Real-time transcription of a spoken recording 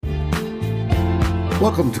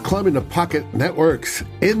Welcome to Climbing the Pocket Network's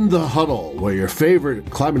In the Huddle, where your favorite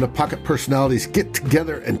Climbing the Pocket personalities get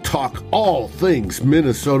together and talk all things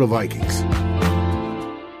Minnesota Vikings.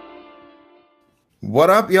 What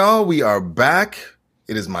up, y'all? We are back.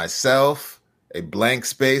 It is myself, a blank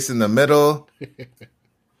space in the middle,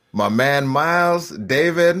 my man Miles,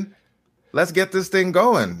 David. Let's get this thing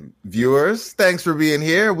going. Viewers, thanks for being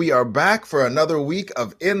here. We are back for another week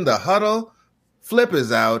of In the Huddle. Flip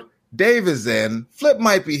is out. Dave is in. Flip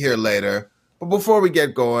might be here later. But before we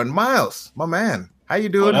get going, Miles, my man, how you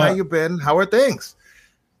doing? How you been? How are things?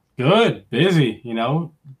 Good. Busy,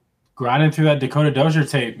 grinding through that Dakota Dozier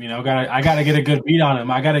tape. I got to get a good beat on him.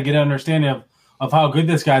 I got to get an understanding of how good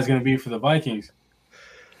this guy's going to be for the Vikings.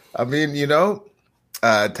 I mean,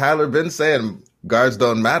 Tyler been saying guards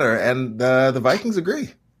don't matter, and the Vikings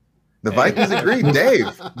agree. The Vikings agree.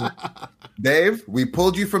 Dave, we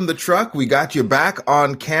pulled you from the truck. We got you back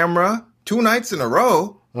on camera 2 nights in a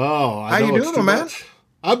row. Oh, how you doing, man?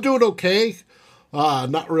 I'm doing okay.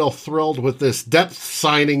 Not real thrilled with this depth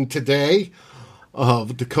signing today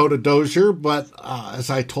of Dakota Dozier, but as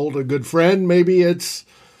I told a good friend, maybe it's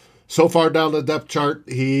so far down the depth chart,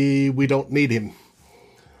 we don't need him.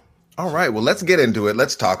 All right, well, let's get into it.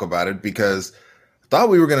 Let's talk about it because I thought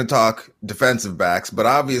we were going to talk defensive backs, but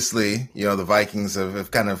obviously, the Vikings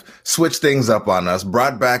have kind of switched things up on us,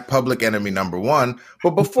 brought back public enemy number one.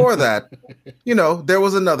 But before that, there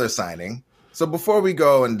was another signing. So before we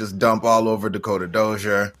go and just dump all over Dakota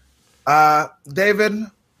Dozier, David,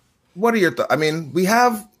 what are your thoughts? I mean, we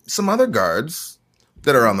have some other guards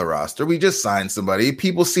that are on the roster. We just signed somebody.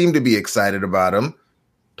 People seem to be excited about him.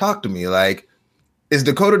 Talk to me. Is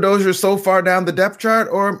Dakota Dozier so far down the depth chart,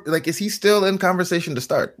 or is he still in conversation to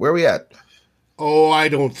start? Where are we at? Oh, I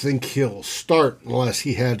don't think he'll start unless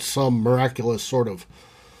he had some miraculous sort of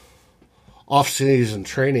off-season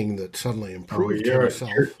training that suddenly improved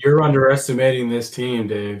himself. You're underestimating this team,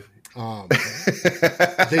 Dave.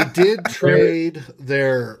 They did trade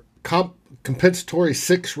their compensatory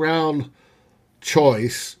 6th-round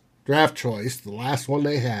draft choice, the last one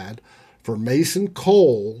they had, for Mason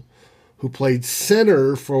Cole, who played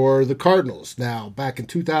center for the Cardinals. Now, back in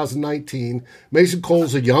 2019, Mason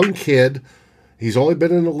Cole's a young kid. He's only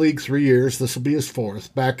been in the league 3 years. This will be his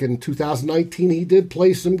 4th. Back in 2019, he did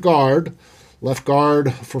play some guard, left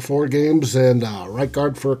guard for 4 games and right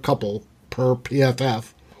guard for a couple per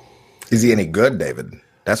PFF. Is he any good, David?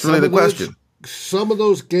 That's really the question. Some of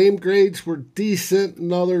those game grades were decent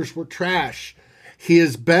and others were trash. He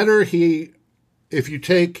is better. If you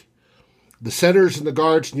take the centers and the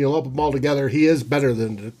guards and you lump them all together, he is better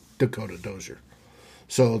than Dakota Dozier.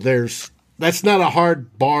 So that's not a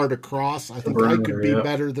hard bar to cross. I think I could be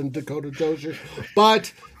better than Dakota Dozier,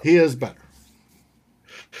 but he is better.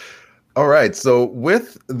 All right. So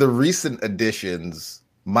with the recent additions,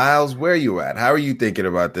 Miles, where are you at? How are you thinking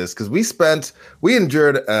about this? Because we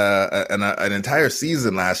endured an entire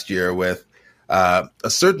season last year with a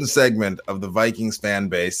certain segment of the Vikings fan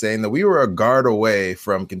base saying that we were a guard away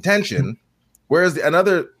from contention. Whereas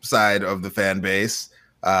another side of the fan base,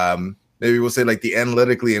 maybe we'll say the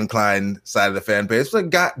analytically inclined side of the fan base,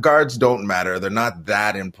 guards don't matter. They're not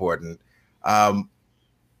that important. The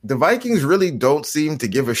Vikings really don't seem to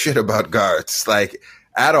give a shit about guards,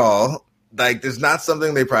 at all. There's not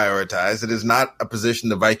something they prioritize. It is not a position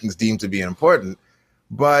the Vikings deem to be important.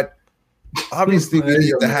 But obviously we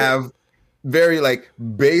need to have very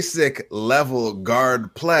basic level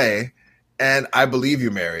guard play. And I believe you,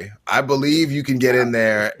 Mary. I believe you can get in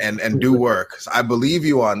there and do work. So I believe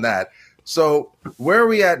you on that. So where are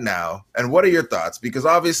we at now? And what are your thoughts? Because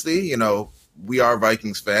obviously, we are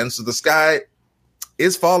Vikings fans. So the sky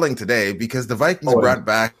is falling today because the Vikings brought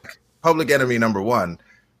back public enemy number one.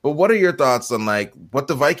 But what are your thoughts on what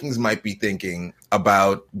the Vikings might be thinking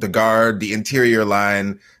about the guard, the interior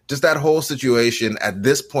line, just that whole situation at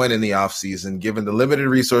this point in the offseason, given the limited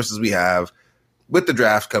resources we have? With the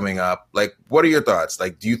draft coming up, what are your thoughts?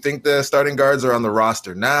 Do you think the starting guards are on the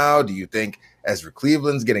roster now? Do you think Ezra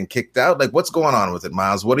Cleveland's getting kicked out? What's going on with it,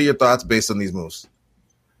 Miles? What are your thoughts based on these moves?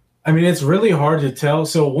 I mean, it's really hard to tell.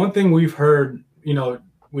 So one thing we've heard,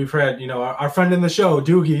 our friend in the show,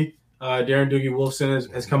 Doogie, Darren Doogie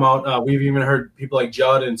Wolfson has come out. We've even heard people like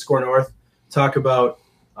Judd and Score North talk about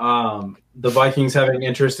the Vikings having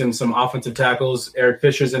interest in some offensive tackles. Eric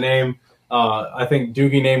Fisher's a name. I think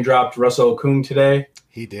Doogie name dropped Russell Okung today.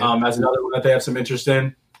 He did. As another one that they have some interest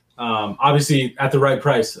in. Obviously, at the right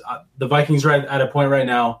price. The Vikings are at a point right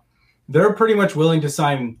now, they're pretty much willing to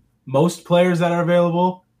sign most players that are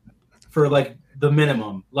available for the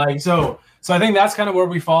minimum. So I think that's kind of where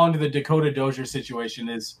we fall into the Dakota Dozier situation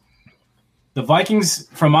is the Vikings,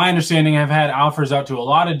 from my understanding, have had offers out to a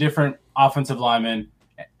lot of different offensive linemen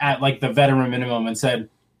at like the veteran minimum and said,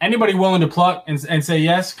 anybody willing to pluck and say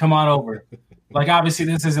yes, come on over. Like, obviously,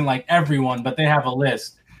 this isn't like everyone, but they have a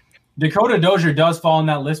list. Dakota Dozier does fall on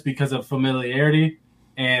that list because of familiarity,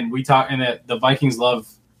 and that the Vikings love,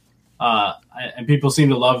 and people seem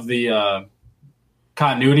to love the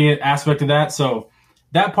continuity aspect of that. So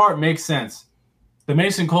that part makes sense. The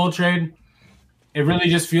Mason Cole trade, it really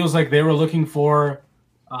just feels like they were looking for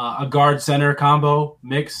a guard center combo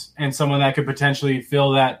mix and someone that could potentially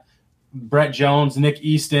fill that Brett Jones, Nick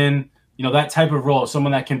Easton, that type of role,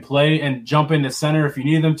 someone that can play and jump into center if you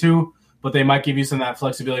need them to, but they might give you some of that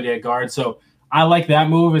flexibility at guard. So I like that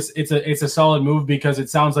move. It's a solid move because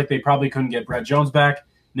it sounds like they probably couldn't get Brett Jones back.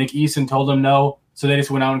 Nick Easton told them no, so they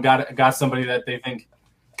just went out and got somebody that they think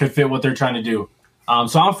could fit what they're trying to do.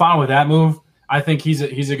 So I'm fine with that move. I think he's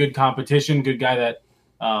a good competition, good guy that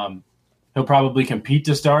he'll probably compete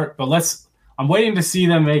to start. But I'm waiting to see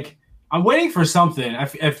them I'm waiting for something.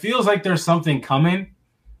 It feels like there's something coming.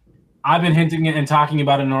 I've been hinting and talking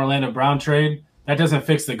about an Orlando Brown trade. That doesn't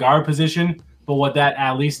fix the guard position, but what that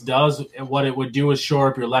at least does, what it would do is shore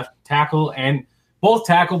up your left tackle and both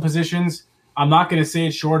tackle positions. I'm not going to say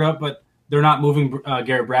it's shored up, but they're not moving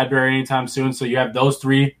Garrett Bradbury anytime soon. So you have those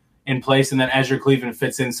three in place, and then Ezra Cleveland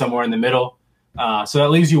fits in somewhere in the middle. So that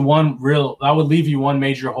leaves you that would leave you one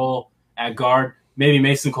major hole at guard. Maybe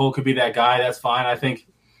Mason Cole could be that guy. That's fine. I think,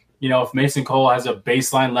 if Mason Cole has a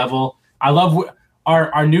baseline level, I love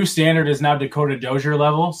our new standard is now Dakota Dozier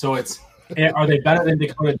level. So are they better than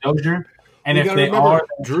Dakota Dozier? And if they are,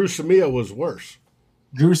 Drew Samia was worse.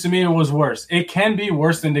 Drew Samia was worse. It can be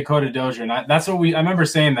worse than Dakota Dozier. And that's what I remember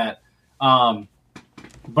saying that.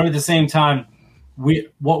 But at the same time,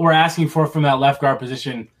 what we're asking for from that left guard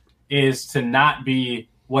position is to not be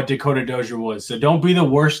what Dakota Dozier was. So don't be the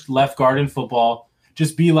worst left guard in football.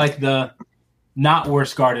 Just be like the not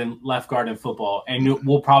worst left guard in football, and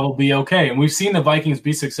we'll probably be okay. And we've seen the Vikings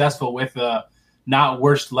be successful with not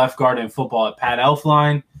worst left guard in football at Pat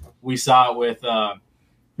Elflein. We saw it with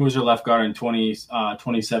who was their left guard in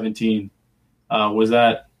 2017? Was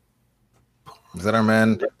that our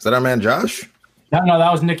man? Is that our man Josh? No,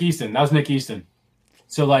 that was Nick Easton.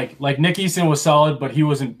 So like Nick Easton was solid, but he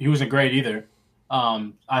wasn't great either.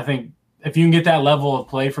 I think if you can get that level of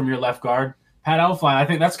play from your left guard, Pat Elflein, I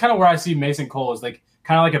think that's kind of where I see Mason Cole is kind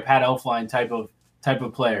of like a Pat Elflein type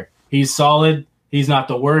of player. He's solid. He's not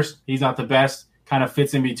the worst. He's not the best. Kind of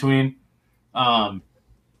fits in between.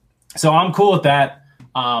 So I'm cool with that.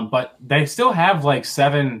 But they still have like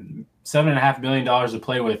 $7.5 million to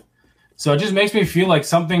play with. So it just makes me feel like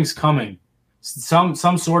something's coming. Some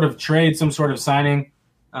sort of trade, some sort of signing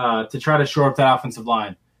to try to shore up that offensive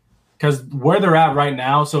line. Because where they're at right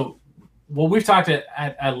now, we've talked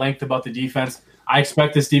at length about the defense. I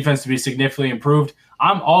expect this defense to be significantly improved.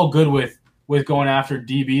 I'm all good with going after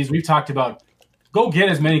DBs. We've talked about go get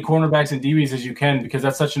as many cornerbacks and DBs as you can because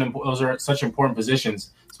those are such important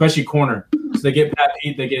positions, especially corner. So they get Pat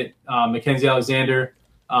Pete, they get Mackenzie Alexander,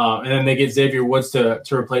 and then they get Xavier Woods to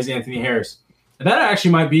replace Anthony Harris. And that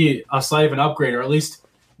actually might be a slight of an upgrade, or at least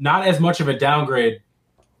not as much of a downgrade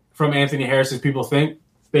from Anthony Harris as people think,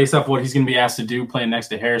 based off what he's going to be asked to do playing next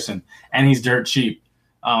to Harrison, and he's dirt cheap.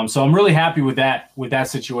 So I'm really happy with that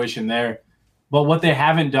situation there. But what they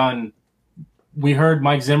haven't done, we heard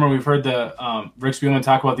Mike Zimmer, we've heard the Rick Spielman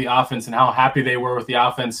talk about the offense and how happy they were with the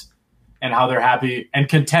offense and how they're happy and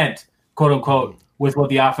content, quote unquote, with what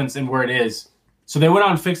the offense and where it is. So they went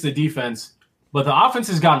out and fixed the defense, but the offense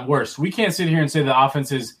has gotten worse. We can't sit here and say the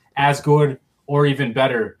offense is as good or even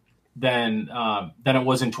better than it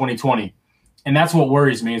was in 2020. And that's what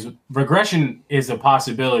worries me is regression is a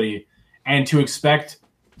possibility, and to expect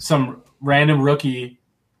some random rookie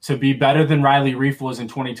to be better than Riley Reif was in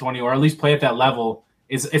 2020, or at least play at that level,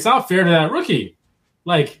 it's not fair to that rookie.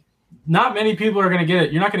 Like, not many people are going to get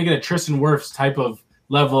it. You're not going to get a Tristan Wirfs type of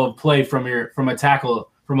level of play from a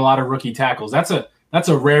tackle, from a lot of rookie tackles. That's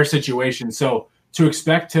a rare situation. So to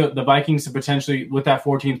expect the Vikings to potentially, with that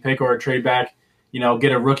 14th pick or a trade back,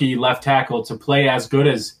 get a rookie left tackle to play as good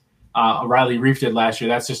as Riley Reif did last year,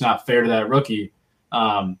 that's just not fair to that rookie.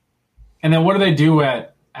 And then what do they do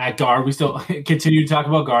at guard? We still continue to talk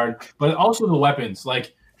about guard, but also the weapons.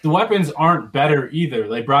 Like, the weapons aren't better either.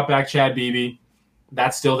 They brought back Chad Beebe.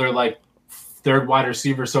 That's still their third wide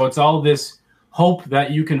receiver. So it's all this hope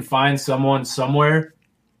that you can find someone somewhere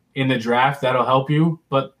in the draft that'll help you.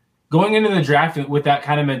 But going into the draft with that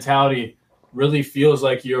kind of mentality really feels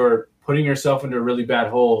like you're putting yourself into a really bad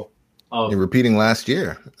hole. You're repeating last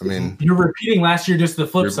year. I mean, you're repeating last year, just the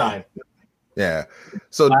flip side. Yeah.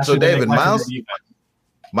 So David,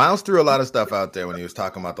 Miles threw a lot of stuff out there when he was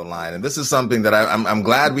talking about the line. And this is something that I'm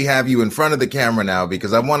glad we have you in front of the camera now,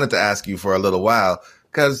 because I wanted to ask you for a little while.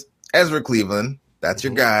 Because Ezra Cleveland, that's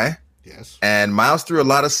your guy. Yes. And Miles threw a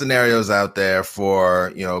lot of scenarios out there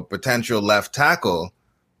for, potential left tackle.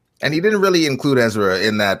 And he didn't really include Ezra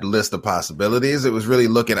in that list of possibilities. It was really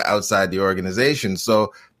looking outside the organization.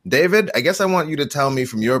 So, David, I guess I want you to tell me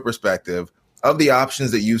from your perspective of the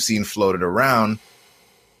options that you've seen floated around,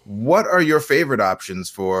 what are your favorite options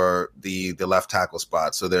for the left tackle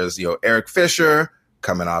spot? So there's, Eric Fisher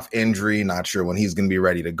coming off injury, not sure when he's going to be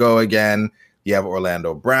ready to go again. You have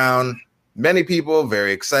Orlando Brown. Many people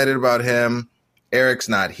very excited about him. Eric's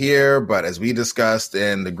not here, but as we discussed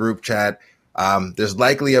in the group chat, there's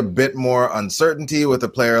likely a bit more uncertainty with a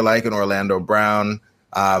player like an Orlando Brown,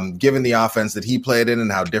 given the offense that he played in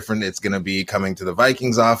and how different it's going to be coming to the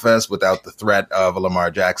Vikings offense without the threat of a Lamar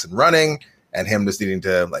Jackson running and him just needing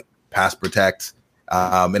to pass protect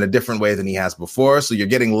in a different way than he has before. So you're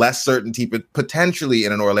getting less certainty, but potentially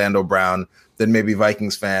in an Orlando Brown than maybe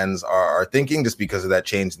Vikings fans are thinking, just because of that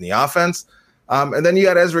change in the offense. And then you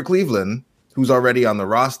got Ezra Cleveland, who's already on the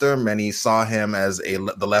roster. Many saw him as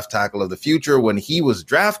the left tackle of the future when he was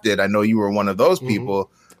drafted. I know you were one of those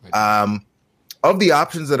people. Of the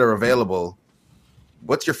options that are available,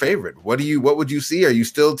 what's your favorite? What would you see? Are you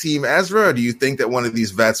still team Ezra, or do you think that one of these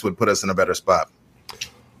vets would put us in a better spot?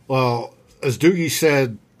 Well, as Doogie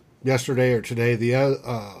said yesterday or today, the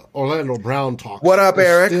Orlando Brown talk. What up,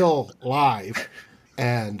 Eric? Still live,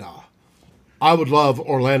 and I would love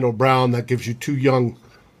Orlando Brown. That gives you two young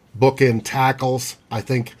bookend tackles. I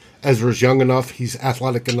think Ezra's young enough, he's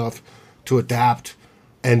athletic enough to adapt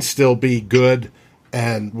and still be good,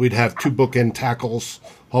 and we'd have two bookend tackles.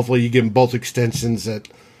 Hopefully you give them both extensions at,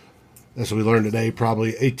 as we learned today,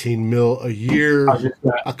 probably $18 million a year,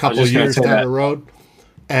 a couple of years down the road,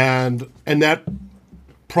 and that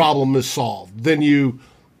problem is solved. Then you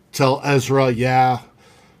tell Ezra, yeah,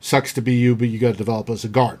 sucks to be you, but you got to develop as a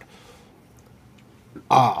guard.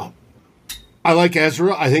 I like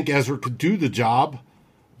Ezra. I think Ezra could do the job.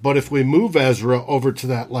 But if we move Ezra over to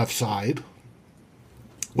that left side,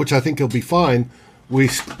 which I think he'll be fine, we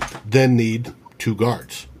then need two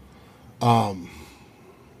guards. And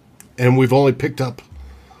we've only picked up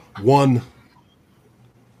one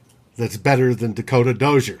that's better than Dakota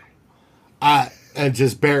Dozier. And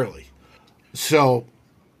just barely. So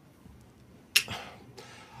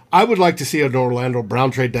I would like to see an Orlando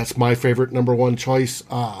Brown trade. That's my favorite number one choice.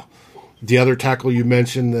 The other tackle you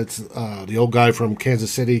mentioned, that's the old guy from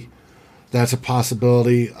Kansas City. That's a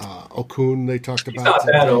possibility. Okun, they talked about. He's not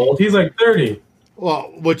that old. He's like 30.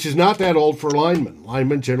 Well, which is not that old for linemen.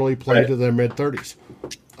 Linemen generally play to their mid-30s.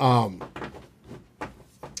 But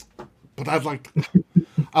I like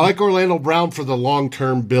Orlando Brown for the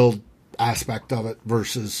long-term build aspect of it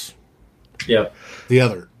versus the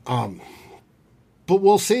other. But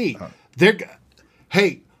we'll see.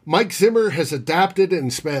 Hey, Mike Zimmer has adapted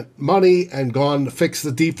and spent money and gone to fix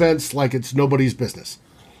the defense like it's nobody's business.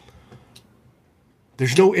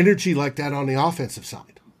 There's no energy like that on the offensive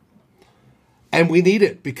side. And we need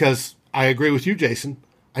it, because I agree with you, Jason.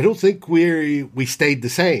 I don't think we stayed the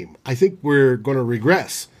same. I think we're going to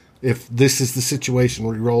regress if this is the situation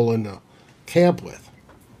we roll into camp with.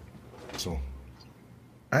 So, all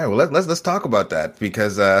right. Well, let's talk about that,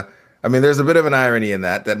 because there's a bit of an irony in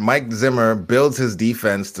that Mike Zimmer builds his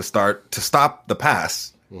defense to stop the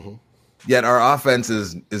pass. Mm-hmm. Yet our offense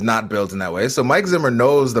is not built in that way. So Mike Zimmer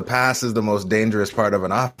knows the pass is the most dangerous part of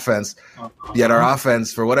an offense. Yet our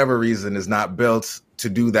offense, for whatever reason, is not built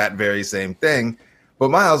to do that very same thing.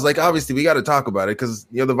 But Miles, obviously we got to talk about it, because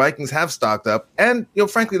the Vikings have stocked up, and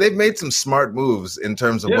frankly they've made some smart moves in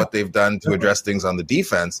terms of what they've done to address things on the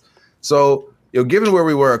defense. So given where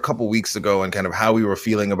we were a couple weeks ago and kind of how we were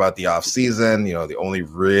feeling about the offseason, the only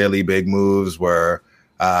really big moves were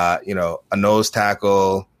a nose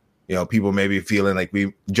tackle. People may be feeling like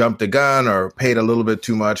we jumped the gun or paid a little bit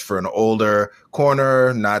too much for an older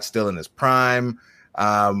corner, not still in his prime.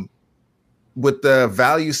 With the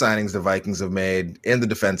value signings the Vikings have made in the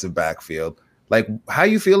defensive backfield, how are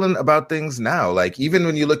you feeling about things now? Even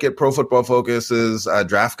when you look at Pro Football Focus's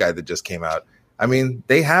draft guide that just came out,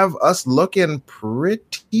 they have us looking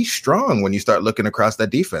pretty strong when you start looking across that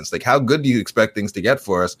defense. How good do you expect things to get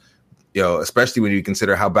for us, especially when you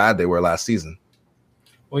consider how bad they were last season?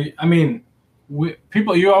 Well,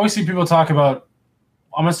 you always see people talk about,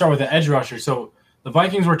 I'm going to start with the edge rusher. So the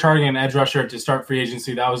Vikings were targeting an edge rusher to start free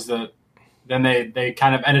agency. That was then they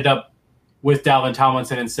kind of ended up with Dalvin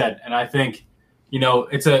Tomlinson instead. And I think,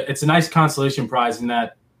 it's a nice consolation prize in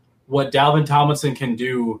that what Dalvin Tomlinson can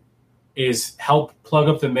do is help plug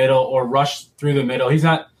up the middle or rush through the middle. He's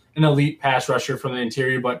not an elite pass rusher from the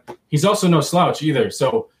interior, but he's also no slouch either.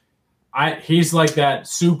 So he's like that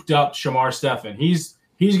souped up Shamar Stephen. He's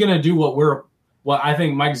going to do what I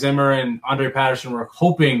think Mike Zimmer and Andre Patterson were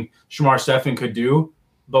hoping Shamar Stephen could do,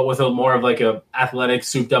 but with a more of like a athletic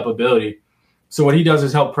souped up ability. So what he does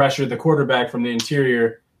is help pressure the quarterback from the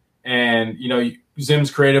interior. And,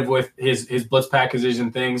 Zim's creative with his blitz packages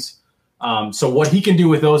and things. So what he can do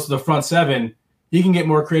with the front seven, he can get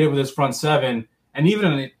more creative with his front seven. And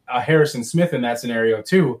even Harrison Smith in that scenario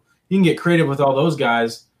too, he can get creative with all those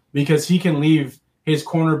guys because he can leave his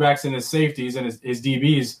cornerbacks and his safeties and his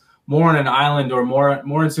DBs more on an island or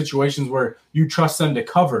more in situations where you trust them to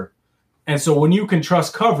cover. And so when you can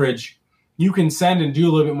trust coverage, you can send and do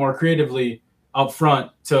a little bit more creatively up front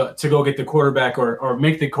to go get the quarterback or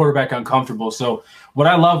make the quarterback uncomfortable. So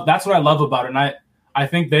that's what I love about it. And I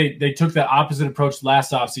think they took the opposite approach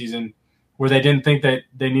last offseason where they didn't think that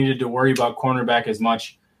they needed to worry about cornerback as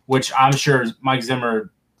much, which I'm sure Mike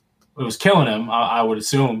Zimmer was killing him, I would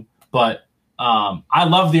assume. But I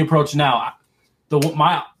love the approach now.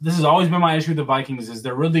 This has always been my issue with the Vikings is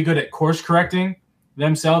they're really good at course correcting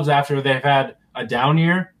themselves after they've had a down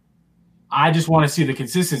year. I just want to see the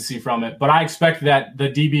consistency from it, but I expect that the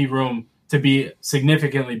DB room to be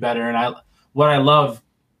significantly better. And what I love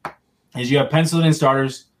is you have penciled in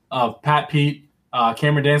starters of Pat Pete,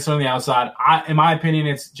 Cameron Dantzler on the outside. In my opinion,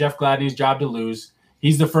 it's Jeff Gladney's job to lose.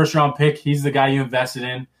 He's the first round pick. He's the guy you invested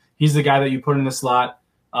in. He's the guy that you put in the slot.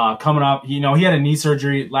 Coming up, he had a knee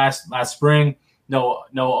surgery last spring. No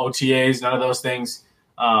OTAs, none of those things.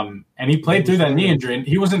 And he played through that knee injury. And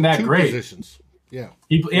he wasn't that great. Positions. Yeah.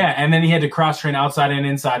 And then he had to cross train outside and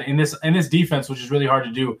inside in this defense, which is really hard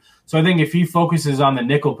to do. So I think if he focuses on the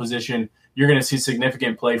nickel position, you're going to see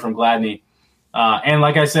significant play from Gladney. And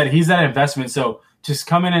like I said, he's that investment. So just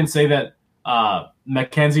come in and say that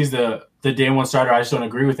McKenzie's the day one starter, I just don't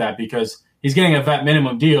agree with that because he's getting a vet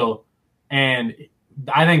minimum deal. And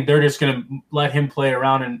I think they're just going to let him play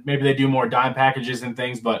around and maybe they do more dime packages and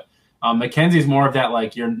things. But McKenzie's more of that,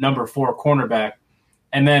 like your number 4 cornerback.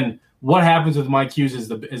 And then what happens with Mike Hughes is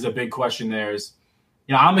a big question there.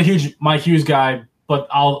 I'm a huge Mike Hughes guy, but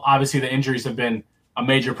obviously the injuries have been a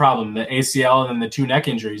major problem. The ACL and then the 2 neck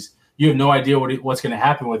injuries. You have no idea what's going to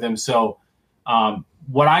happen with him. So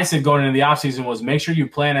what I said going into the offseason was make sure you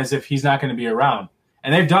plan as if he's not going to be around.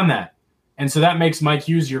 And they've done that. And so that makes Mike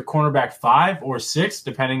Hughes your cornerback 5 or 6,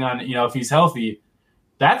 depending on, if he's healthy.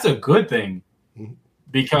 That's a good thing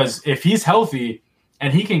because if he's healthy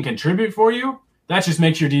and he can contribute for you, that just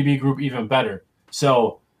makes your DB group even better.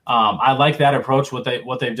 So I like that approach, what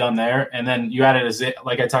they've done there. And then you added,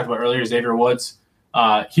 like I talked about earlier, Xavier Woods.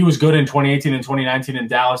 He was good in 2018 and 2019 in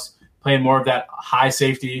Dallas, playing more of that high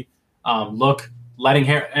safety look,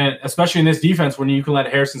 and especially in this defense when you can let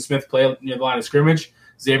Harrison Smith play near the line of scrimmage.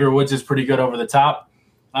 Xavier Woods is pretty good over the top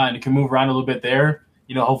and can move around a little bit there.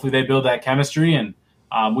 Hopefully they build that chemistry. And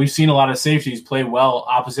we've seen a lot of safeties play well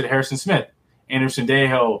opposite Harrison Smith. Anderson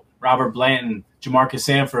Dejo, Robert Blanton, Jamarcus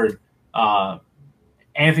Sanford,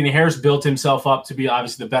 Anthony Harris built himself up to be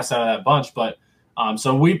obviously the best out of that bunch. But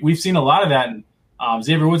so we've seen a lot of that. And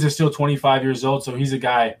Xavier Woods is still 25 years old, so he's a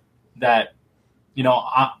guy that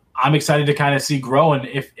I'm excited to kind of see grow. And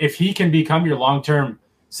if he can become your long-term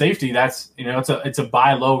safety, that's it's a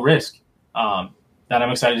buy low risk that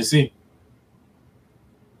I'm excited to see.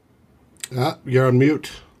 You're on mute.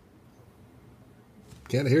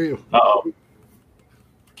 Can't hear you. Uh-oh.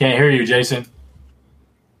 Can't hear you, Jason.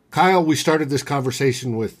 Kyle, we started this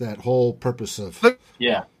conversation with that whole purpose of Look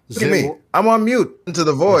at me. I'm on mute into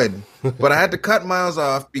the void, but I had to cut Miles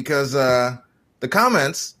off because the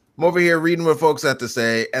comments, I'm over here reading what folks have to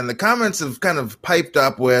say, and the comments have kind of piped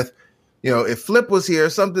up with, if Flip was here,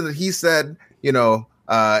 something that he said, in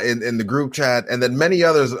the group chat, and then many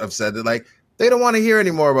others have said that, like, they don't want to hear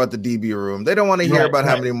any more about the DB room. They don't want to hear about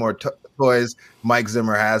how many more toys Mike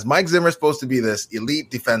Zimmer has. Mike Zimmer's supposed to be this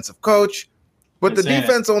elite defensive coach, but the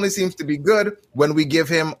defense only seems to be good when we give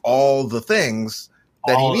him all the things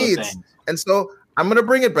that he needs. And so I'm going to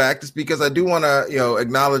bring it back just because I do want to,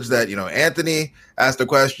 acknowledge that, Anthony asked a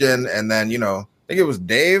question and then, I think it was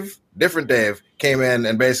different Dave came in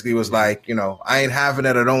and basically was like, I ain't having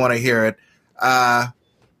it. I don't want to hear it.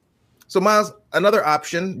 So Miles, another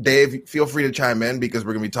option, Dave, feel free to chime in because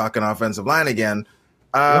we're going to be talking offensive line again.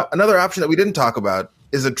 Another option that we didn't talk about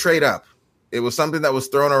is a trade up. It was something that was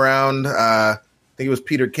thrown around. I think it was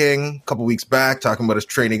Peter King a couple weeks back talking about us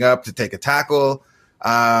trading up to take a tackle.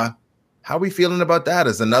 How are we feeling about that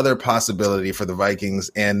as another possibility for the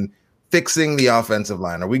Vikings in fixing the offensive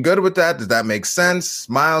line? Are we good with that? Does that make sense?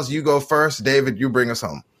 Miles, you go first. David, you bring us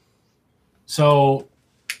home. So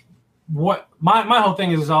what my whole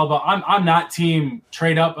thing is all about. I'm not team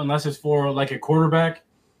trade up unless it's for like a quarterback,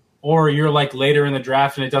 or you're like later in the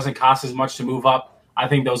draft and it doesn't cost as much to move up. I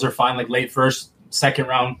think those are fine, like late first, second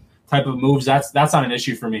round type of moves. That's not an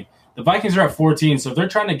issue for me. The Vikings are at 14, so if they're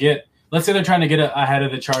trying to get, let's say they're trying to get ahead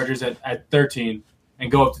of the Chargers at 13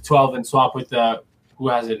 and go up to 12 and swap with who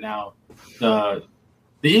has it now? The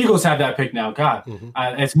Eagles have that pick now. God,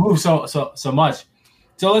 it's moved so much.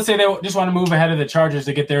 So let's say they just want to move ahead of the Chargers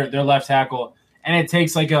to get their left tackle, and it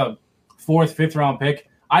takes like a 4th, 5th round pick.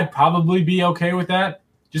 I'd probably be okay with that,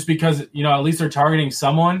 just because at least they're targeting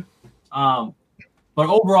someone. But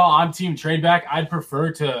overall, I'm team trade back. I'd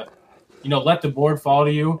prefer to let the board fall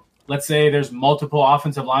to you. Let's say there's multiple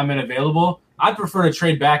offensive linemen available. I'd prefer to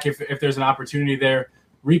trade back if there's an opportunity there,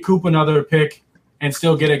 recoup another pick, and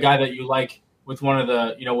still get a guy that you like with one of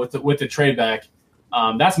the with the trade back.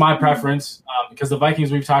 That's my preference because the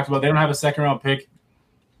Vikings, we've talked about, they don't have a 2nd round pick.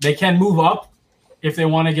 They can move up if they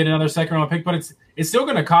want to get another 2nd round pick, but it's still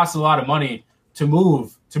going to cost a lot of money to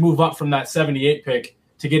move up from that 78 pick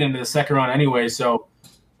to get into the 2nd round anyway. So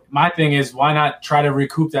my thing is, why not try to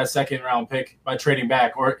recoup that 2nd round pick by trading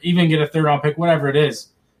back, or even get a 3rd round pick, whatever it is.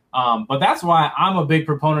 But that's why I'm a big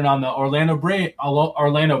proponent on the Orlando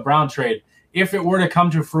Brown trade. If it were to come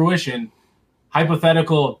to fruition,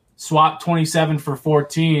 hypothetical swap 27 for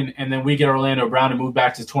 14, and then we get Orlando Brown to move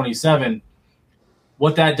back to 27.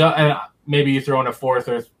 What that does, and maybe you throw in a 4th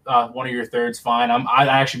or one of your 3rds, fine. I'd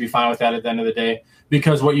actually be fine with that at the end of the day,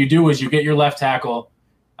 because what you do is you get your left tackle,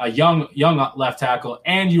 a young left tackle,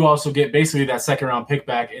 and you also get basically that 2nd round pick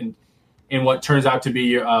back in what turns out to be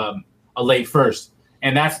your a late first,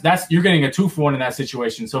 and that's you're getting a 2-for-1 in that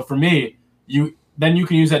situation. So for me, you can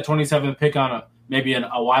use that 27th pick on maybe a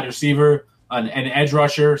wide receiver, an edge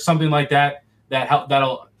rusher, something like that.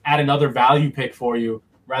 That'll add another value pick for you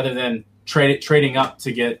rather than trading up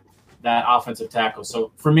to get that offensive tackle.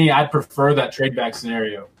 So for me, I'd prefer that trade back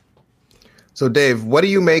scenario. So Dave, what do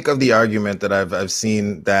you make of the argument that I've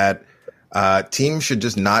seen that teams should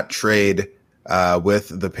just not trade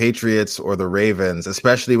with the Patriots or the Ravens,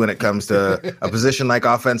 especially when it comes to a position like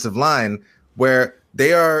offensive line, where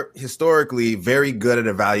they are historically very good at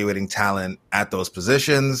evaluating talent at those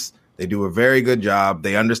positions? They do a very good job.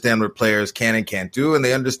 They understand what players can and can't do, and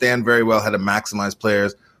they understand very well how to maximize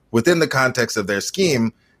players within the context of their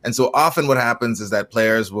scheme. And so often what happens is that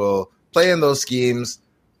players will play in those schemes.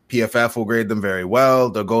 PFF will grade them very well.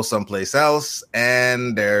 They'll go someplace else,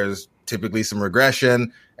 and there's typically some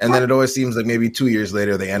regression. And then it always seems like maybe 2 years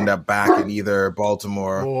later, they end up back in either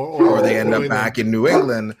Baltimore or they end up back in New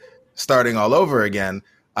England, starting all over again.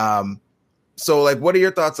 So, like, what are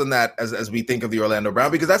your thoughts on that as we think of the Orlando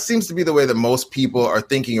Brown? Because that seems to be the way that most people are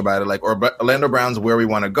thinking about it. Like, Orlando Brown's where we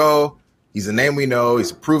want to go. He's a name we know.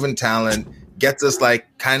 He's a proven talent. Gets us, like,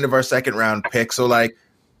 kind of our 2nd round pick. So, like,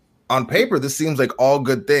 on paper, this seems like all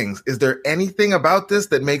good things. Is there anything about this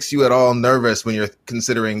that makes you at all nervous when you're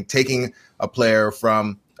considering taking a player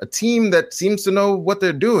from a team that seems to know what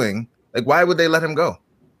they're doing? Like, why would they let him go?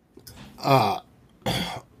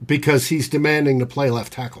 Because he's demanding to play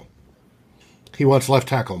left tackle. He wants left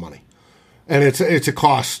tackle money. And it's a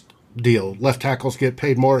cost deal. Left tackles get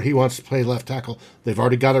paid more. He wants to play left tackle. They've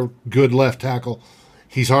already got a good left tackle.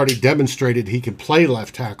 He's already demonstrated he can play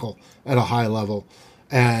left tackle at a high level.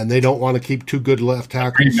 And they don't want to keep 2 good left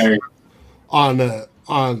tackles on the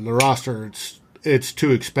roster. It's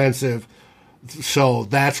too expensive. So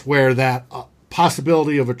that's where that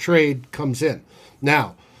possibility of a trade comes in.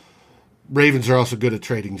 Now, Ravens are also good at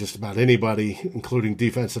trading just about anybody, including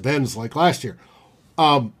defensive ends like last year.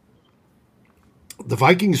 The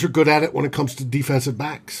Vikings are good at it when it comes to defensive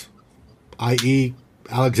backs, i.e.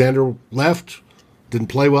 Alexander left, didn't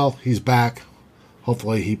play well. He's back.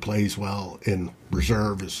 Hopefully he plays well in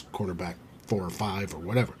reserve as quarterback 4 or 5 or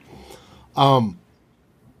whatever. Now,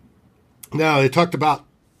 they talked about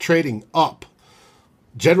trading up.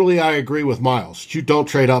 Generally, I agree with Miles. You don't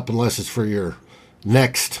trade up unless it's for your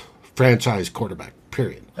next franchise quarterback,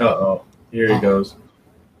 period. Uh-oh. Here he goes.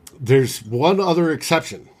 There's one other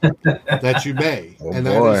exception that you may, and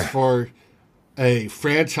that is for a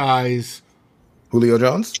franchise Julio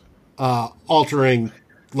Jones altering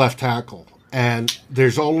left tackle. And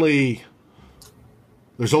there's only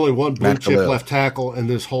one blue chip left tackle in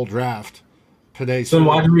this whole draft. So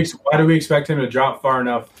why do we expect him to drop far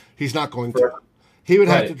enough? He's not going to. He would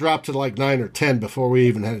have to drop to like 9 or 10 before we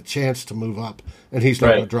even had a chance to move up, and he's not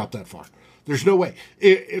going to drop that far. There's no way.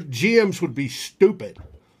 If GMs would be stupid.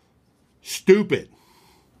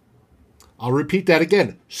 I'll repeat that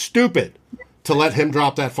again. Stupid to let him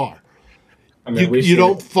drop that far. I mean, you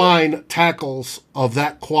don't find tackles of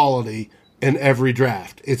that quality in every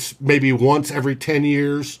draft. It's maybe once every 10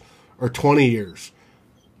 years or 20 years.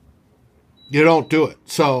 You don't do it.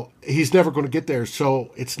 So he's never going to get there.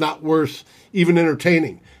 So it's not worth even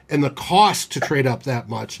entertaining. And the cost to trade up that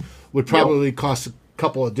much would probably cost a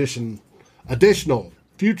couple additional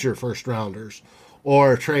future first rounders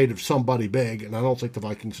or a trade of somebody big. And I don't think the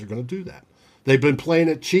Vikings are going to do that. They've been playing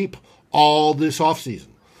it cheap all this offseason.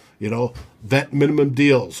 You know, vet minimum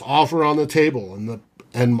deals, offer on the table.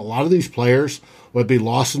 And a lot of these players would be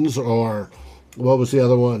Lawson's or what was the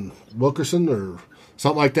other one? Wilkerson or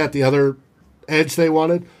something like that. The other edge they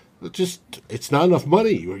wanted. It's not enough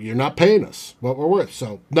money. You're not paying us what we're worth.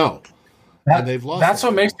 So no, and they've lost. That's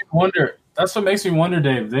what makes me wonder. That's what makes me wonder,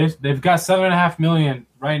 Dave. They've got $7.5 million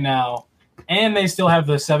right now, and they still have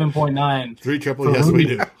the 7.9. 3 triple. Yes, we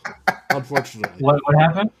do. Unfortunately, what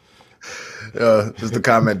happened? Just a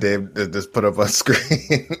comment Dave just put up on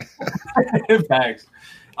screen. Thanks.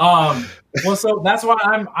 Well, so that's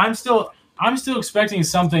why I'm still expecting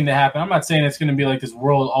something to happen. I'm not saying it's going to be like this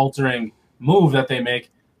world-altering move that they make,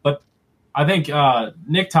 but I think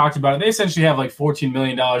Nick talked about it. They essentially have like $14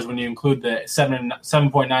 million when you include the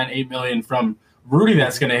 $7.98 million from Rudy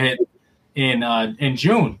that's going to hit in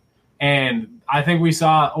June. And I think we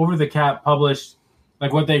saw Over the Cap published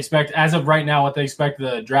like what they expect as of right now, what they expect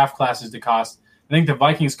the draft classes to cost. I think the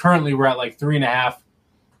Vikings currently were at like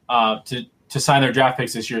 3.5 to sign their draft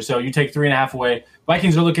picks this year. So you take 3.5 away.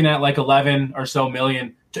 Vikings are looking at like 11 or so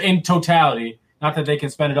million in totality. Not that they can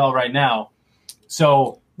spend it all right now.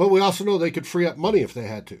 So, but we also know they could free up money if they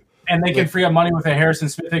had to. And they could free up money with a Harrison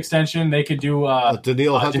Smith extension. They could do a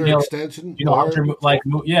Danielle Hunter extension. You know, Hunter,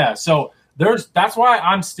 yeah. So that's why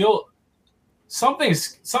I'm still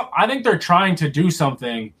I think they're trying to do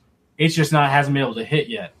something. It's just hasn't been able to hit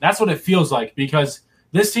yet. That's what it feels like because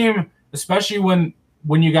this team, especially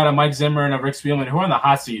when you got a Mike Zimmer and a Rick Spielman who are on the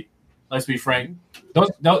hot seat, let's be frank,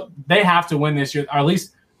 they have to win this year, or at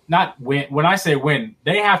least not win. When I say win,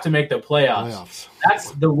 they have to make the playoffs.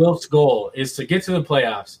 That's the Wilf's goal, is to get to the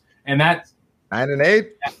playoffs. And that's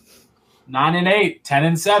 9-8, 9-8,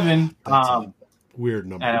 10-7. That's a weird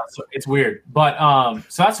number. So it's weird. But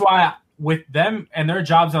so that's why with them and their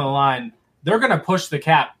jobs on the line, they're going to push the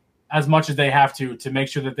cap as much as they have to make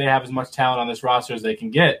sure that they have as much talent on this roster as they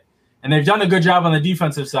can get. And they've done a good job on the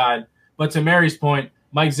defensive side. But to Mary's point,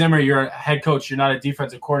 Mike Zimmer, you're a head coach. You're not a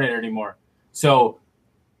defensive coordinator anymore. So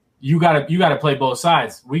you got to play both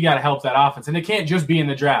sides. We got to help that offense. And it can't just be in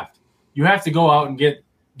the draft. You have to go out and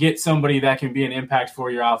get somebody that can be an impact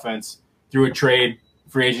for your offense through a trade,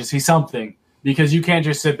 free agency, something. Because you can't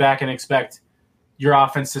just sit back and expect your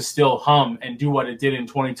offense to still hum and do what it did in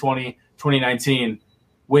 2020, 2019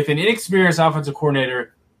 with an inexperienced offensive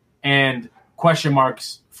coordinator and question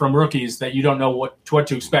marks from rookies that you don't know what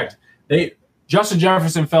to expect. Justin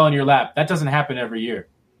Jefferson fell in your lap. That doesn't happen every year.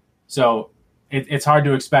 So it's hard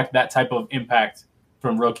to expect that type of impact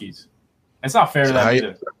from rookies. It's not fair to them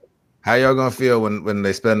either. How y'all gonna feel when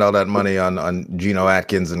they spend all that money on Geno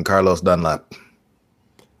Atkins and Carlos Dunlap?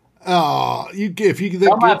 If you can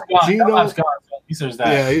get Geno, Dunlap's gone.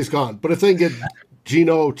 Yeah, he's gone. But if they can get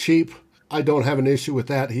Geno cheap, I don't have an issue with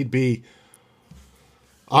that. He'd be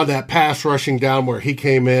on that pass rushing down where he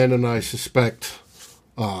came in, and I suspect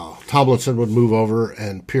Tomlinson would move over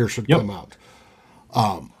and Pierce would come out.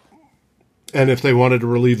 And if they wanted to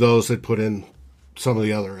relieve those, they'd put in some of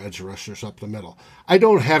the other edge rushers up the middle. I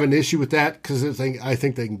don't have an issue with that because I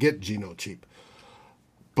think they can get Geno cheap.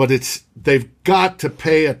 But they've got to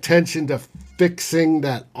pay attention to fixing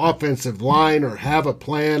that offensive line or have a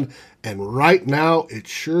plan. And right now, it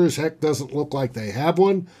sure as heck doesn't look like they have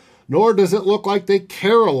one, nor does it look like they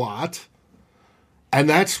care a lot. And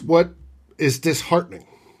that's what is disheartening.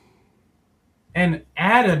 And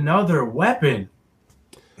add another weapon.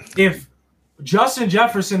 If Justin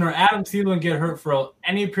Jefferson or Adam Thielen get hurt for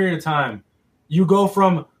any period of time, you go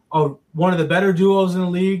from one of the better duos in the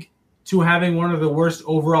league to having one of the worst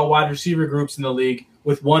overall wide receiver groups in the league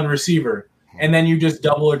with one receiver. And then you just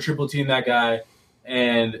double or triple team that guy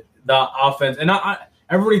and the offense. And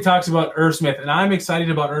everybody talks about Irv Smith, and I'm excited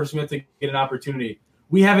about Irv Smith to get an opportunity.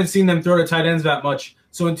 We haven't seen them throw to tight ends that much.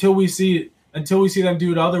 So until we see them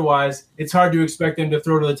do it otherwise, it's hard to expect them to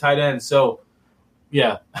throw to the tight end. So,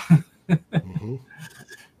 yeah. Mm-hmm.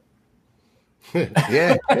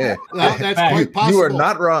 yeah. Well, that's quite possible. You are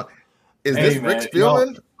not wrong. Is this Rick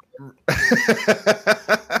Spielman?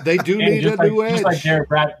 They do need a new edge.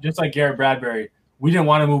 Just like Garrett Bradbury. We didn't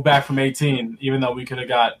want to move back from 18, even though we could have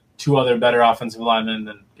got two other better offensive linemen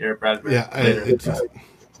than Garrett Bradbury. Yeah,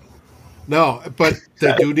 no, but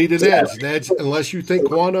they do need an edge. An edge, unless you think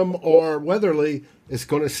Quantum or Weatherly is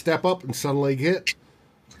going to step up and suddenly hit.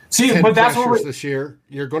 See, 10 but that's pressures where this year.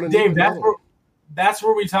 You're going to need Dave. another one. That's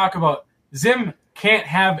where we talk about Zim can't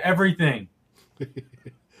have everything.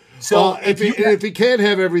 So if he can't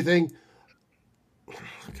have everything,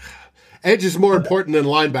 edge is more important than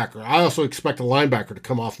linebacker. I also expect a linebacker to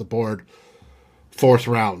come off the board 4th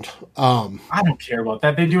round. I don't care about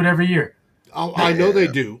that. They do it every year. I know they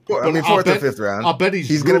do. Well, I mean, 4th or 5th round. I'll bet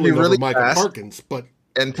he's going to be really Michael fast Parkins, but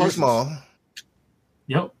and too small.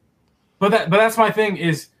 Yep. But that's my thing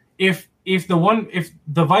is if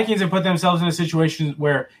the Vikings have put themselves in a situation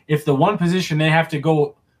where if the one position they have to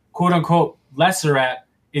go quote unquote lesser at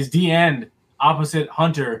is D end opposite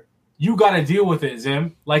Hunter, you got to deal with it,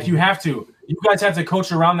 Zim. Like you have to. You guys have to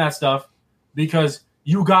coach around that stuff because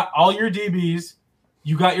you got all your DBs,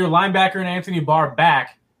 you got your linebacker and Anthony Barr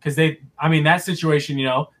back because that situation,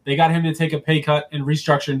 they got him to take a pay cut and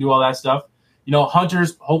restructure and do all that stuff.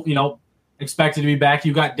 Hunter's expected to be back.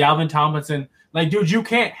 You got Dalvin Tomlinson. Like, dude, you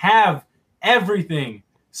can't have everything.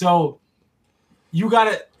 So you got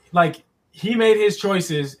to he made his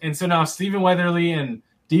choices, and so now Stephen Weatherly and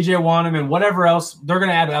DJ Wanham and whatever else, they're going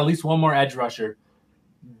to add at least one more edge rusher.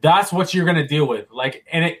 That's what you're going to deal with.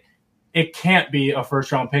 And it can't be a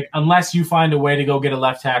first-round pick unless you find a way to go get a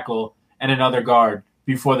left tackle and another guard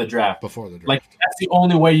before the draft. That's the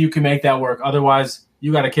only way you can make that work. Otherwise,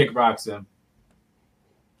 you got to kick rocks in.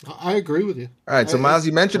 I agree with you. All right, so Miles,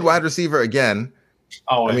 you mentioned wide receiver again.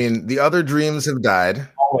 Always. I mean, the other dreams have died.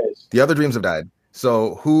 Always. The other dreams have died.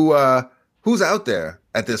 So who's out there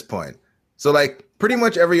at this point? So pretty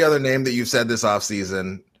much every other name that you've said this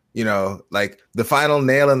offseason, the final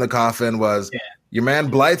nail in the coffin was your man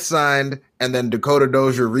Blythe signed and then Dakota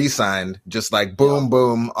Dozier re-signed, just boom,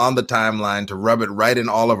 boom on the timeline to rub it right in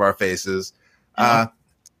all of our faces.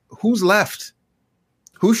 Who's left?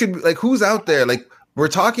 Who's out there? We're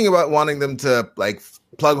talking about wanting them to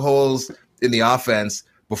plug holes in the offense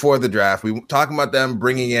before the draft. We talking about them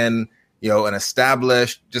bringing in, an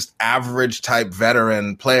established, just average type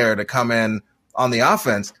veteran player to come in on the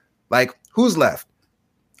offense. Who's left?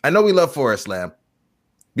 I know we love Forrest Lamp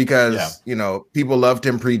because, people loved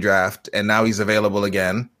him pre-draft and now he's available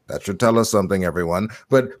again. That should tell us something, everyone.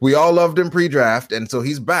 But we all loved him pre-draft, and so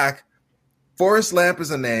he's back. Forrest Lamp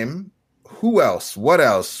is a name. Who else? What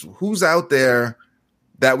else? Who's out there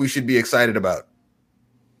that we should be excited about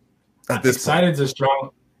at this point?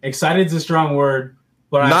 Excited's a strong word,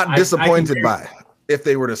 but not disappointed by if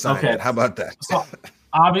they were to sign it. How about that? So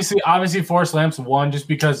obviously Forrest Lamp's one, just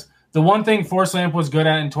because the one thing Forrest Lamp was good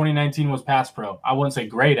at in 2019 was pass pro. I wouldn't say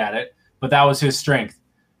great at it, but that was his strength.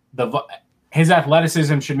 His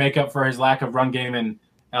athleticism should make up for his lack of run game, and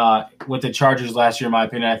with the Chargers last year, in my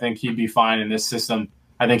opinion, I think he'd be fine in this system.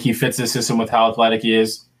 I think he fits this system with how athletic he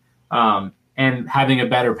is. And having a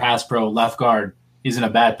better pass pro left guard isn't a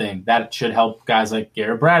bad thing. That should help guys like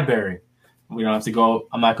Garrett Bradbury. We don't have to go.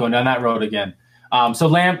 I'm not going down that road again. So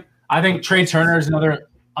Lamp, I think Trey Turner is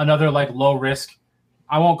another low risk.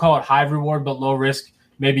 I won't call it high reward, but low risk.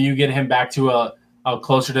 Maybe you get him back to a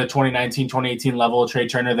closer to 2019, 2018 level of Trey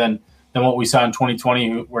Turner than what we saw in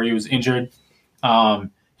 2020 where he was injured.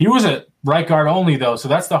 He was a right guard only though. So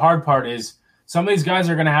that's the hard part is some of these guys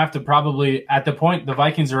are going to have to probably at the point the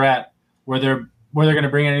Vikings are at where they're going to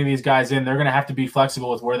bring any of these guys in, they're going to have to be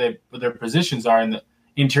flexible with where their positions are in the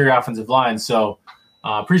interior offensive line. So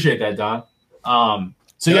appreciate that, Don.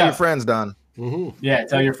 Tell your friends, Don. Mm-hmm. Yeah,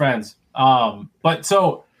 tell your friends. But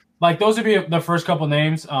so those would be the first couple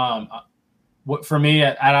names. What for me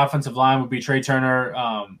at offensive line would be Trey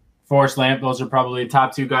Turner, Forrest Lamp. Those are probably the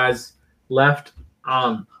top two guys left.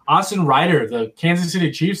 Austin Ryder, the Kansas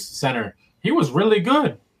City Chiefs center, he was really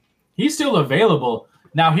good. He's still available.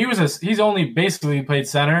 Now he's only basically played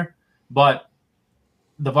center, but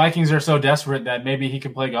the Vikings are so desperate that maybe he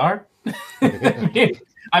can play guard.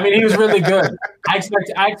 I mean, he was really good. I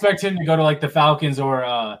expect him to go to the Falcons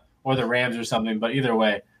or the Rams or something. But either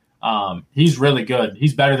way, he's really good.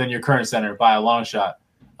 He's better than your current center by a long shot.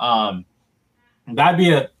 That'd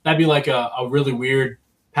be like a really weird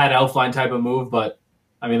Pat Elflein type of move. But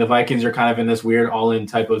I mean, the Vikings are kind of in this weird all-in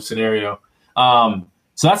type of scenario.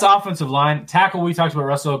 So that's offensive line. Tackle, we talked about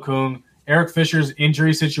Russell Okung. Eric Fisher's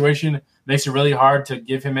injury situation makes it really hard to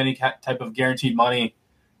give him any type of guaranteed money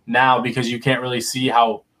now because you can't really see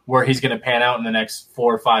where he's going to pan out in the next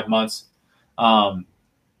 4 or 5 months. And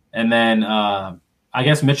then I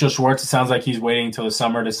guess Mitchell Schwartz, it sounds like he's waiting until the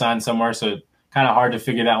summer to sign somewhere, so kind of hard to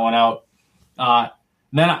figure that one out.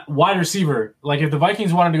 Then wide receiver, if the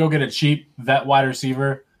Vikings wanted to go get a cheap vet wide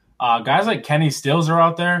receiver, guys like Kenny Stills are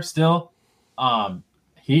out there still.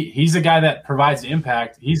 He's a guy that provides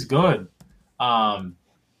impact. He's good.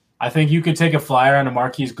 I think you could take a flyer on a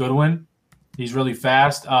Marquise Goodwin. He's really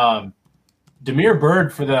fast. Damiere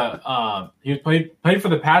Byrd for the he played for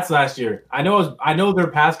the Pats last year. I know their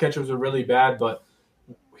pass catchers are really bad, but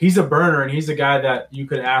he's a burner and he's a guy that you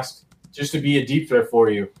could ask just to be a deep threat for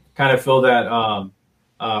you. Kind of fill that.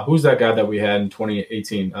 Who's that guy that we had in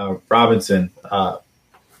 2018? Robinson.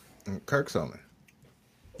 Kirk's on me.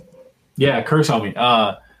 Yeah, Kirk's on me.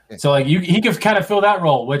 So like he could kind of fill that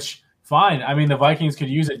role, which fine. I mean, the Vikings could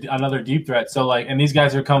use another deep threat. So like, and these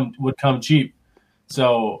guys would come cheap.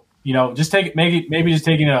 So just maybe just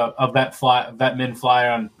taking a vet min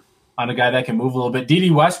flyer on a guy that can move a little bit.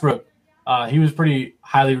 D.D. Westbrook, he was pretty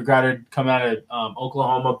highly regarded coming out of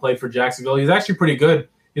Oklahoma. Played for Jacksonville. He's actually pretty good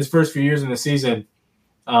his first few years in the season.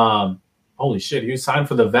 Holy shit, he was signed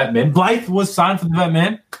for the vet min. Blythe was signed for the vet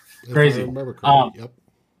min. Crazy. If I remember correctly,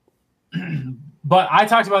 yep. But I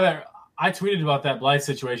talked about that. I tweeted about that Blythe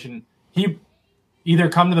situation. He either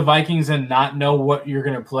come to the Vikings and not know what you're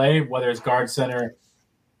going to play, whether it's guard, center,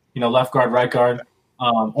 left guard, right guard,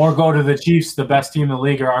 or go to the Chiefs, the best team in the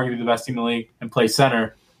league, or arguably the best team in the league, and play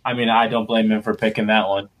center. I mean, I don't blame him for picking that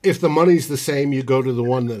one. If the money's the same, you go to the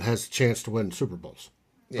one that has a chance to win Super Bowls.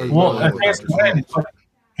 Yeah, well, a chance to win, but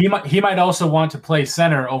he might also want to play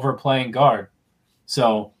center over playing guard,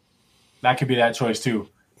 so that could be that choice too.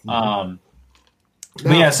 Now,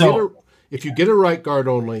 but yeah, if you get a right guard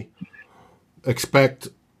only, expect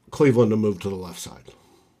Cleveland to move to the left side.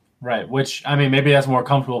 Right, which, I mean, maybe that's more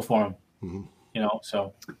comfortable for him. Mm-hmm.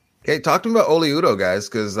 So. Okay, talk to me about Oli Udoh, guys,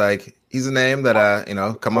 because, like, he's a name that,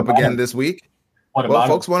 come up again this week. Well,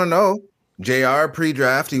 folks want to know. JR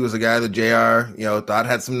pre-draft, he was a guy that JR, thought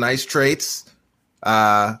had some nice traits.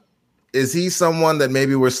 Is he someone that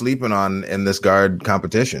maybe we're sleeping on in this guard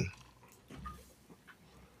competition?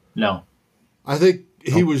 No. I think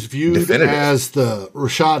he was viewed as the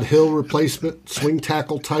Rashad Hill replacement, swing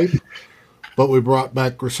tackle type, but we brought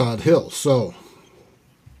back Rashad Hill. So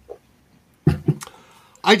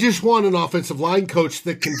I just want an offensive line coach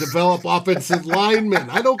that can develop offensive linemen.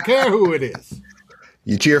 I don't care who it is.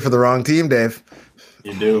 You cheer for the wrong team, Dave.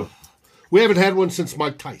 You do. We haven't had one since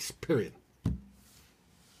Mike Tice, period.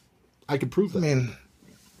 I can prove that. I mean,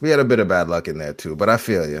 we had a bit of bad luck in there too, but I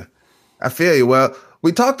feel you. Well,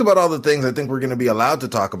 we talked about all the things I think we're going to be allowed to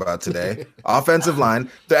talk about today. Offensive line.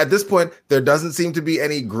 At this point, there doesn't seem to be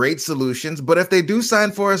any great solutions, but if they do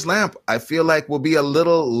sign Forrest Lamp, I feel like we'll be a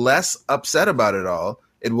little less upset about it all.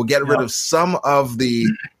 It will get rid of some of the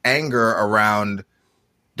anger around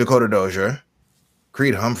Dakota Dozier.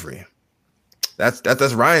 Creed Humphrey.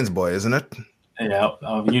 That's Ryan's boy, isn't it? Yeah.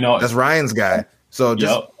 That's Ryan's guy. So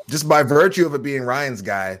just by virtue of it being Ryan's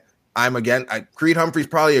guy, Creed Humphrey's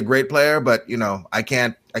probably a great player, but I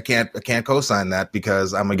can't co-sign that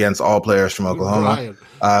because I'm against all players from Oklahoma.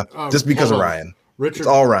 Just because of Ryan. Richard, it's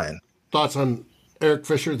all Ryan. Thoughts on Eric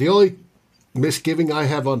Fisher? The only misgiving I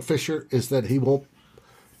have on Fisher is that he won't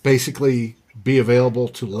basically be available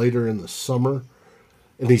to later in the summer,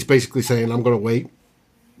 and he's basically saying, I'm going to wait.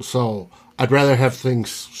 So I'd rather have things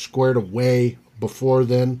squared away before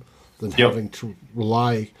then than having to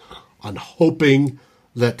rely on hoping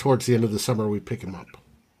that towards the end of the summer we pick him up.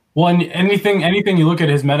 Well, and anything you look at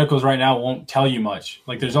his medicals right now won't tell you much.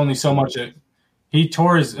 Like there's only so much. He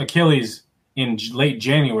tore his Achilles in late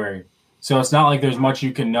January, so it's not like there's much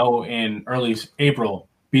you can know in early April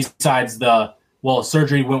besides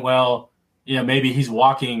surgery went well. Maybe he's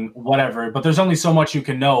walking, whatever. But there's only so much you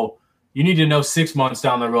can know. You need to know 6 months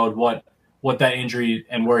down the road what that injury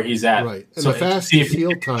and where he's at. Right. And the fastest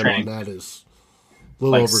heal time on that is a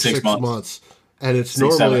little over 6 months. And it's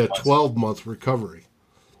normally a 12-month recovery,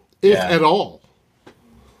 if at all.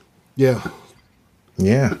 Yeah.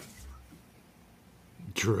 Yeah.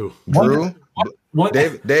 Drew.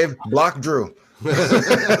 Dave, block Drew.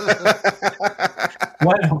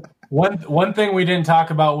 One thing we didn't talk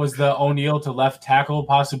about was the O'Neal to left tackle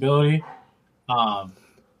possibility. I'm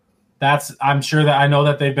sure that I know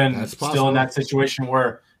that they've been still in that situation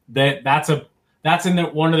where that's in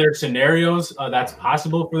one of their scenarios that's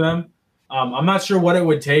possible for them. I'm not sure what it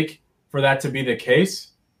would take for that to be the case.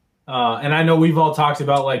 And I know we've all talked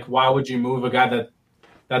about, like, why would you move a guy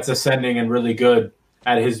that's ascending and really good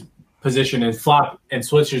at his position and flop and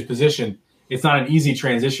switch his position? It's not an easy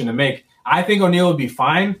transition to make. I think O'Neal would be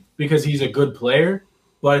fine because he's a good player,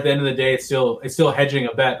 but at the end of the day, it's still hedging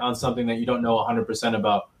a bet on something that you don't know 100%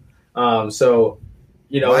 about. I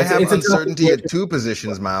have uncertainty at two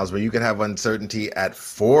positions, Miles, where you can have uncertainty at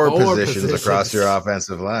four positions across your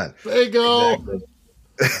offensive line. There you go. Exactly.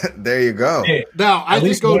 There you go. Hey, now, I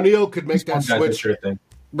think O'Neal could make that switch.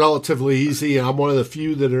 relatively easy. I'm one of the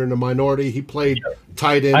few that are in the minority. He played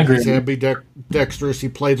tight end. He's ambidextrous. He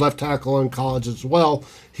played left tackle in college as well.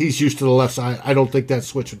 He's used to the left side. I don't think that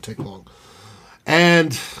switch would take long.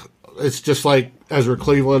 And it's just like Ezra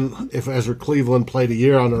Cleveland. If Ezra Cleveland played a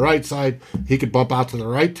year on the right side, he could bump out to the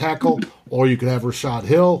right tackle, or you could have Rashad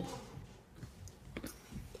Hill.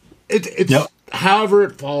 It's however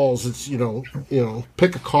it falls. It's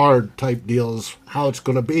pick a card type deal is how it's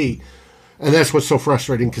going to be, and that's what's so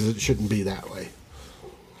frustrating because it shouldn't be that way.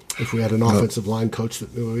 If we had an offensive line coach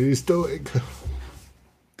that knew what he was doing,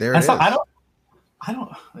 there it is. I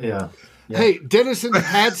don't. Yeah. Hey, Dennison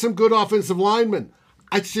had some good offensive linemen.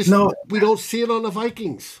 It's just we don't see it on the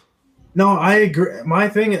Vikings. No, I agree. My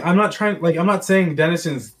thing, I'm not saying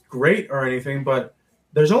Dennison's great or anything, but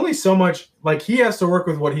there's only so much. Like, he has to work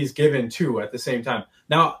with what he's given too at the same time.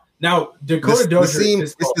 Now Dakota Dozier.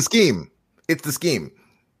 It's the scheme. It's the scheme.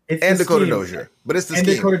 And Dakota Dozier, but it's the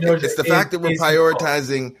scheme. It's the fact that we're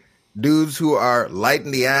prioritizing dudes who are light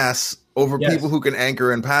in the ass over people who can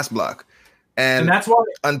anchor and pass block. And that's why,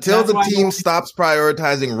 until the team stops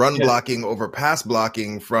prioritizing run blocking over pass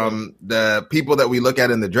blocking from the people that we look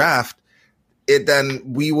at in the draft, then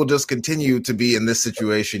we will just continue to be in this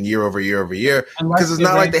situation year over year over year, because it's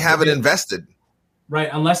not like they haven't invested. Right,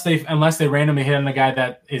 unless they randomly hit on the guy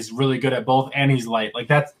that is really good at both and he's light. Like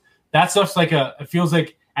that stuff's like it feels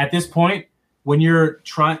like at this point when you're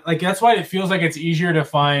trying, like, that's why it feels like it's easier to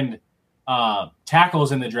find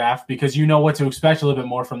tackles in the draft, because you know what to expect a little bit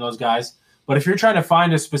more from those guys. But if you're trying to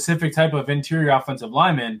find a specific type of interior offensive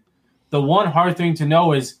lineman, the one hard thing to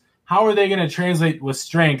know is how are they going to translate with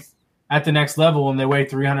strength at the next level when they weigh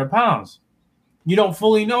 300 pounds? You don't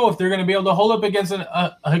fully know if they're going to be able to hold up against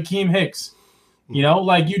a Hakeem Hicks. You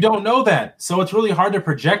don't know that. So it's really hard to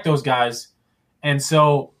project those guys. And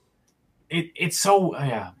so it's so,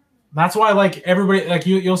 that's why, like, everybody, like,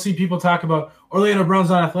 you'll see people talk about Orlando Brown's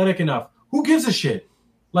not athletic enough. Who gives a shit?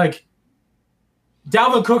 Like,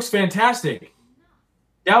 Dalvin Cook's fantastic.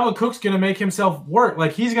 Dalvin Cook's going to make himself work.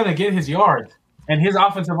 Like, he's going to get his yards, and his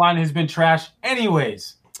offensive line has been trash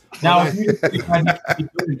anyways. Now, if you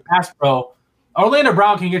just pass pro, Orlando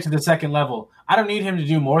Brown can get to the second level. I don't need him to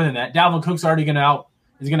do more than that. Dalvin Cook's already going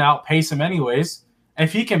to outpace him anyways.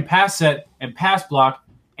 If he can pass set and pass block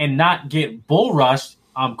and not get bull rushed,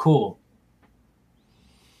 I'm cool.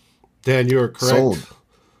 Dan, you are correct. Sold.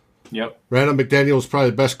 Yep. Randall McDaniel was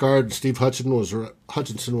probably the best guard, and Steve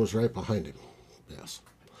Hutchinson was right behind him. Yes.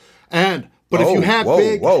 But if you have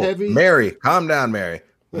heavy, Mary, calm down, Mary.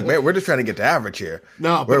 We're just trying to get to average here.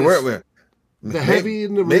 No, but we're the heavy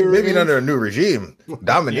in the rear. Maybe under a new regime,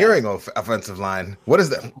 domineering offensive line. What is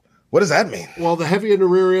that? What does that mean? Well, the heavy in the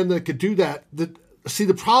rear end that could do that. The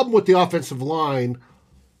problem with the offensive line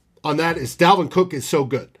on that is Dalvin Cook is so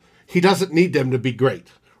good. He doesn't need them to be great,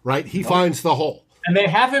 right? He finds the hole. And they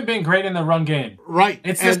haven't been great in the run game. Right.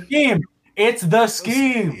 It's the scheme. It's the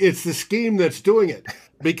scheme. It's the scheme that's doing it.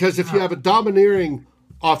 Because if you have a domineering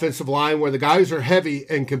offensive line where the guys are heavy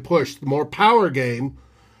and can push, the more power game,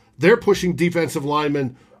 they're pushing defensive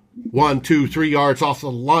linemen 1, 2, 3 yards off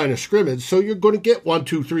the line of scrimmage. So you're going to get 1,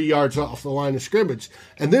 2, 3 yards off the line of scrimmage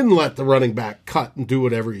and then let the running back cut and do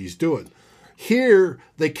whatever he's doing. Here,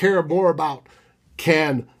 they care more about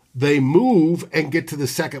can they move and get to the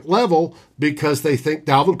second level because they think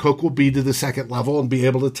Dalvin Cook will be to the second level and be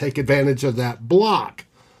able to take advantage of that block.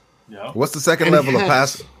 Yeah. What's the second level of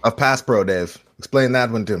pass pro, Dave? Explain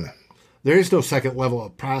that one to me. There is no second level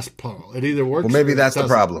of pass pro. It either works. Well, maybe that's the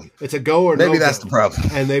problem. It's a go or no. Maybe that's the problem.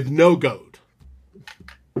 And they've no-goed.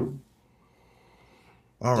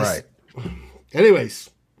 All right. Anyways,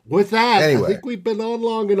 with that, I think we've been on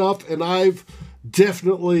long enough, and I've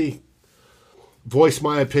definitely voiced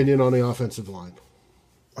my opinion on the offensive line.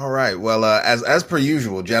 All right. Well, as per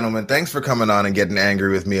usual, gentlemen, thanks for coming on and getting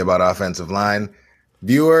angry with me about offensive line.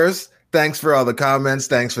 Viewers, thanks for all the comments.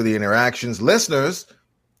 Thanks for the interactions. Listeners,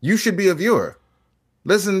 you should be a viewer.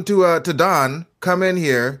 Listen to Don, come in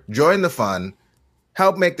here, join the fun,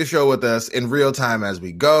 help make the show with us in real time as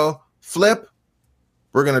we go. Flip,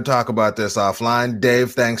 we're going to talk about this offline.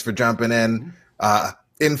 Dave, thanks for jumping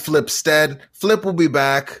in Flip's stead. Flip will be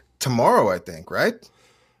back tomorrow, I think, right?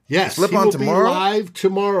 Yes, Flip he on will tomorrow? be live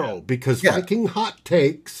tomorrow because Viking Hot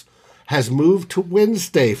Takes has moved to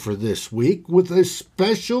Wednesday for this week with a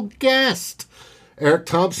special guest. Eric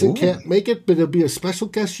Thompson can't make it, but it'll be a special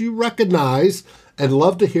guest you recognize and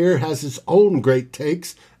love to hear. Has his own great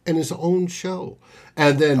takes and his own show.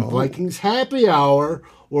 And then Vikings Happy Hour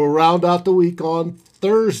will round out the week on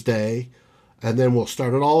Thursday, and then we'll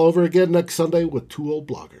start it all over again next Sunday with two old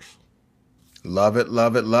bloggers. Love it,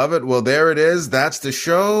 love it, love it. Well, there it is. That's the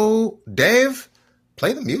show. Dave,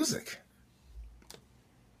 Play the music.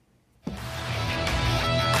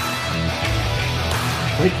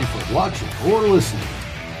 Thank you for watching or listening.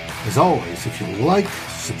 As always, if you like,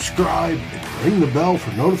 subscribe, and ring the bell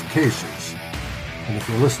for notifications. And if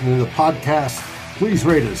you're listening to the podcast, please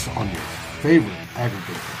rate us on your favorite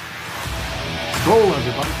aggregator. Skol,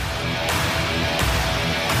 everybody.